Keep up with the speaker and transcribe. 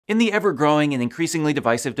In the ever-growing and increasingly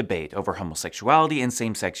divisive debate over homosexuality and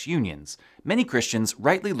same-sex unions, many Christians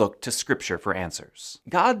rightly look to Scripture for answers.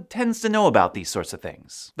 God tends to know about these sorts of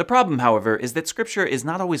things. The problem, however, is that Scripture is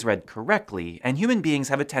not always read correctly, and human beings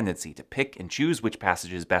have a tendency to pick and choose which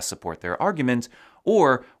passages best support their argument,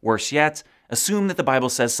 or, worse yet, assume that the Bible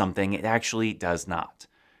says something it actually does not.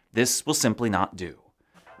 This will simply not do.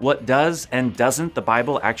 What does and doesn't the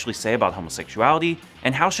Bible actually say about homosexuality,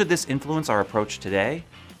 and how should this influence our approach today?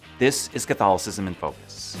 This is Catholicism in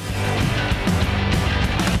Focus.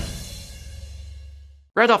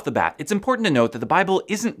 Right off the bat, it's important to note that the Bible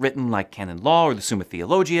isn't written like canon law or the Summa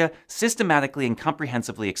Theologia, systematically and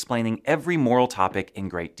comprehensively explaining every moral topic in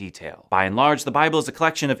great detail. By and large, the Bible is a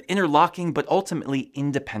collection of interlocking but ultimately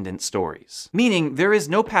independent stories. Meaning, there is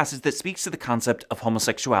no passage that speaks to the concept of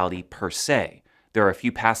homosexuality per se. There are a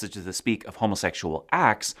few passages that speak of homosexual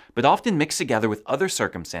acts, but often mixed together with other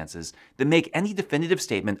circumstances that make any definitive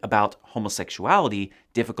statement about homosexuality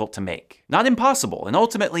difficult to make. Not impossible, and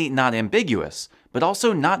ultimately not ambiguous, but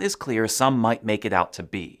also not as clear as some might make it out to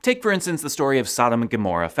be. Take, for instance, the story of Sodom and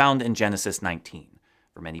Gomorrah found in Genesis 19.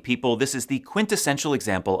 For many people, this is the quintessential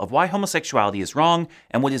example of why homosexuality is wrong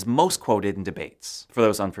and what is most quoted in debates. For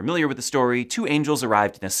those unfamiliar with the story, two angels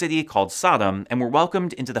arrived in a city called Sodom and were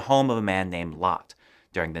welcomed into the home of a man named Lot.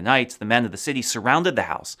 During the night, the men of the city surrounded the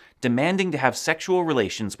house, demanding to have sexual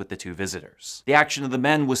relations with the two visitors. The action of the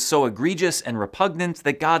men was so egregious and repugnant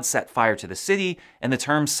that God set fire to the city, and the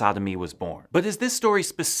term sodomy was born. But is this story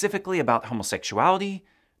specifically about homosexuality?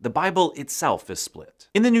 The Bible itself is split.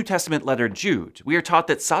 In the New Testament letter Jude, we are taught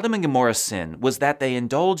that Sodom and Gomorrah's sin was that they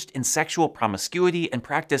indulged in sexual promiscuity and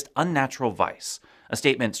practiced unnatural vice, a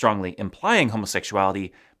statement strongly implying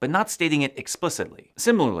homosexuality, but not stating it explicitly.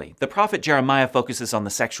 Similarly, the prophet Jeremiah focuses on the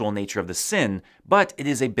sexual nature of the sin, but it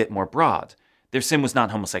is a bit more broad. Their sin was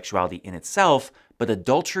not homosexuality in itself, but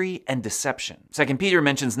adultery and deception. 2 Peter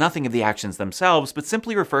mentions nothing of the actions themselves, but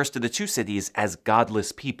simply refers to the two cities as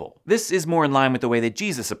godless people. This is more in line with the way that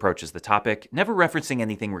Jesus approaches the topic, never referencing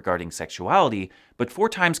anything regarding sexuality, but 4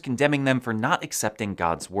 times condemning them for not accepting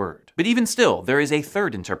God's word. But even still, there is a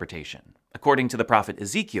third interpretation. According to the prophet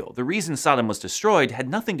Ezekiel, the reason Sodom was destroyed had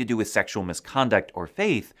nothing to do with sexual misconduct or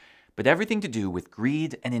faith, but everything to do with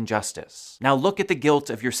greed and injustice. Now look at the guilt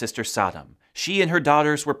of your sister Sodom. She and her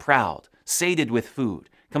daughters were proud, sated with food,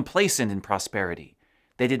 complacent in prosperity.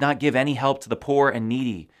 They did not give any help to the poor and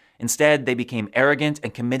needy. Instead, they became arrogant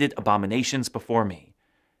and committed abominations before me.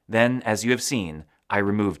 Then, as you have seen, I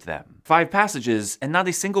removed them. 5 passages, and not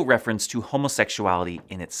a single reference to homosexuality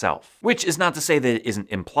in itself. Which is not to say that it isn't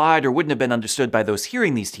implied or wouldn't have been understood by those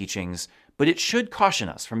hearing these teachings, but it should caution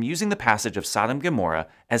us from using the passage of Sodom and Gomorrah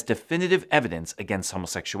as definitive evidence against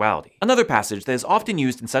homosexuality. Another passage that is often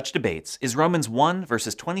used in such debates is Romans 1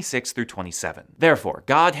 verses 26 through 27. Therefore,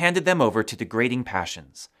 God handed them over to degrading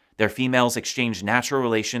passions. Their females exchanged natural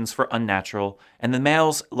relations for unnatural, and the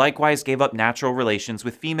males likewise gave up natural relations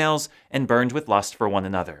with females and burned with lust for one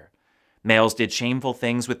another. Males did shameful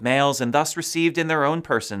things with males and thus received in their own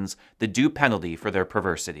persons the due penalty for their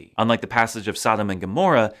perversity. Unlike the passage of Sodom and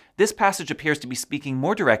Gomorrah, this passage appears to be speaking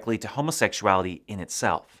more directly to homosexuality in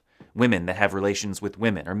itself. Women that have relations with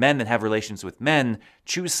women, or men that have relations with men,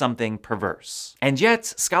 choose something perverse. And yet,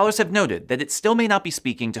 scholars have noted that it still may not be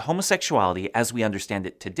speaking to homosexuality as we understand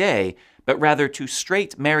it today, but rather to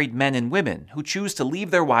straight married men and women who choose to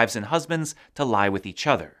leave their wives and husbands to lie with each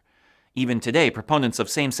other. Even today, proponents of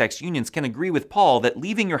same-sex unions can agree with Paul that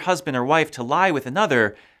leaving your husband or wife to lie with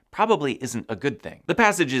another probably isn't a good thing. The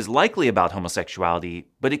passage is likely about homosexuality,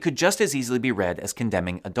 but it could just as easily be read as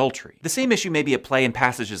condemning adultery. The same issue may be at play in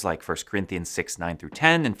passages like 1 Corinthians 6, 9 through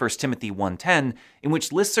 10 and 1 Timothy 1:10, in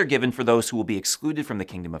which lists are given for those who will be excluded from the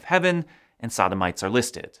kingdom of heaven, and sodomites are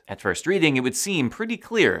listed. At first reading, it would seem pretty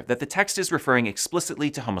clear that the text is referring explicitly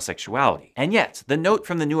to homosexuality. And yet, the note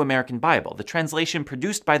from the New American Bible, the translation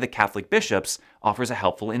produced by the Catholic bishops, offers a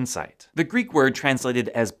helpful insight. The Greek word translated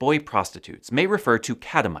as boy prostitutes may refer to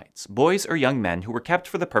catamites, boys or young men who were kept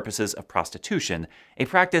for the purposes of prostitution, a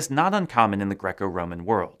practice not uncommon in the Greco-Roman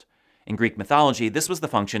world. In Greek mythology, this was the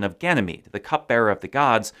function of Ganymede, the cupbearer of the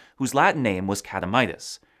gods, whose Latin name was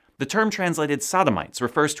Catamitus. The term translated sodomites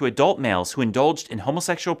refers to adult males who indulged in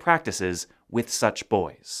homosexual practices with such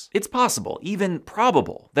boys. It's possible, even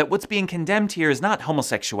probable, that what's being condemned here is not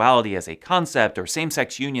homosexuality as a concept or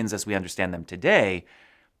same-sex unions as we understand them today,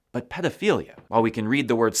 but pedophilia. While we can read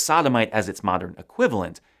the word sodomite as its modern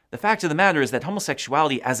equivalent, the fact of the matter is that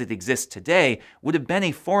homosexuality as it exists today would have been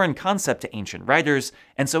a foreign concept to ancient writers,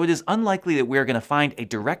 and so it is unlikely that we're going to find a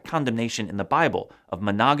direct condemnation in the Bible of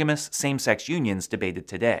monogamous same-sex unions debated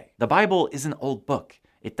today. The Bible is an old book.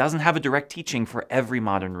 It doesn't have a direct teaching for every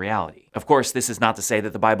modern reality. Of course, this is not to say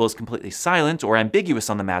that the Bible is completely silent or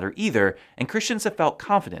ambiguous on the matter either, and Christians have felt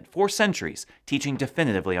confident for centuries teaching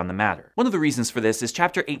definitively on the matter. One of the reasons for this is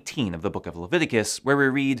chapter 18 of the book of Leviticus, where we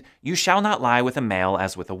read, "You shall not lie with a male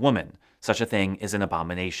as with a woman. Such a thing is an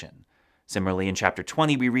abomination." Similarly, in chapter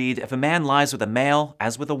 20 we read, "If a man lies with a male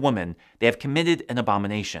as with a woman, they have committed an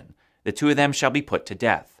abomination. The two of them shall be put to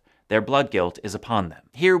death. Their blood guilt is upon them."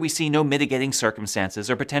 Here we see no mitigating circumstances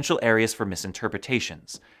or potential areas for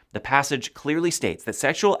misinterpretations. The passage clearly states that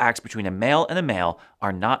sexual acts between a male and a male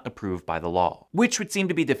are not approved by the law, which would seem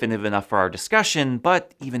to be definitive enough for our discussion,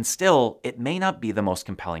 but even still, it may not be the most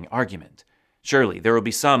compelling argument. Surely, there will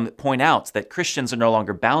be some that point out that Christians are no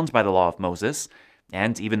longer bound by the law of Moses,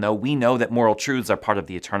 and even though we know that moral truths are part of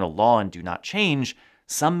the eternal law and do not change,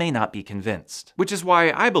 some may not be convinced. Which is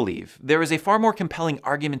why I believe there is a far more compelling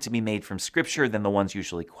argument to be made from Scripture than the ones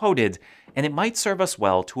usually quoted, and it might serve us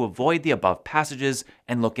well to avoid the above passages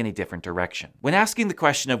and look in a different direction. When asking the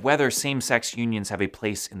question of whether same-sex unions have a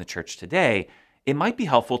place in the church today, it might be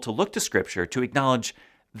helpful to look to Scripture to acknowledge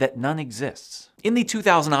that none exists. In the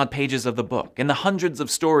 2,000-odd pages of the book, in the hundreds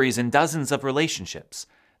of stories and dozens of relationships,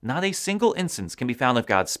 not a single instance can be found of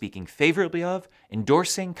God speaking favorably of,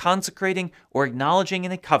 endorsing, consecrating, or acknowledging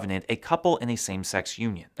in a covenant a couple in a same-sex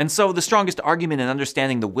union. And so the strongest argument in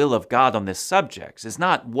understanding the will of God on this subject is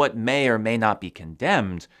not what may or may not be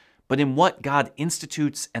condemned, but in what God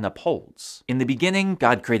institutes and upholds. In the beginning,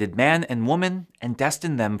 God created man and woman and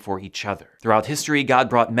destined them for each other. Throughout history, God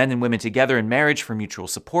brought men and women together in marriage for mutual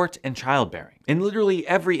support and childbearing. In literally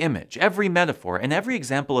every image, every metaphor, and every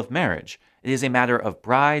example of marriage, it is a matter of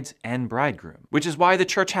bride and bridegroom, which is why the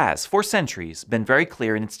church has, for centuries, been very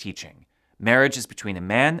clear in its teaching. Marriage is between a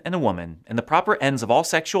man and a woman, and the proper ends of all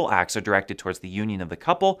sexual acts are directed towards the union of the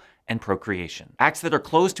couple and procreation. Acts that are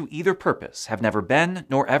closed to either purpose have never been,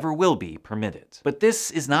 nor ever will be, permitted. But this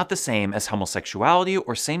is not the same as homosexuality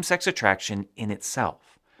or same-sex attraction in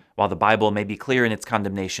itself. While the Bible may be clear in its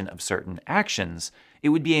condemnation of certain actions, it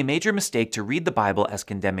would be a major mistake to read the Bible as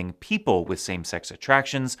condemning people with same-sex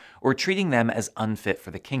attractions or treating them as unfit for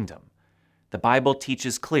the kingdom. The Bible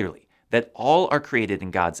teaches clearly that all are created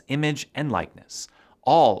in God's image and likeness,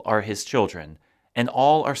 all are His children, and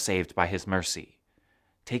all are saved by His mercy.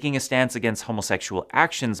 Taking a stance against homosexual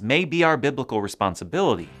actions may be our biblical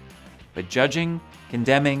responsibility, but judging,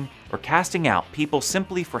 condemning, or casting out people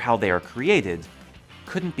simply for how they are created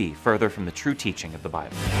couldn't be further from the true teaching of the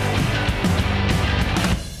Bible.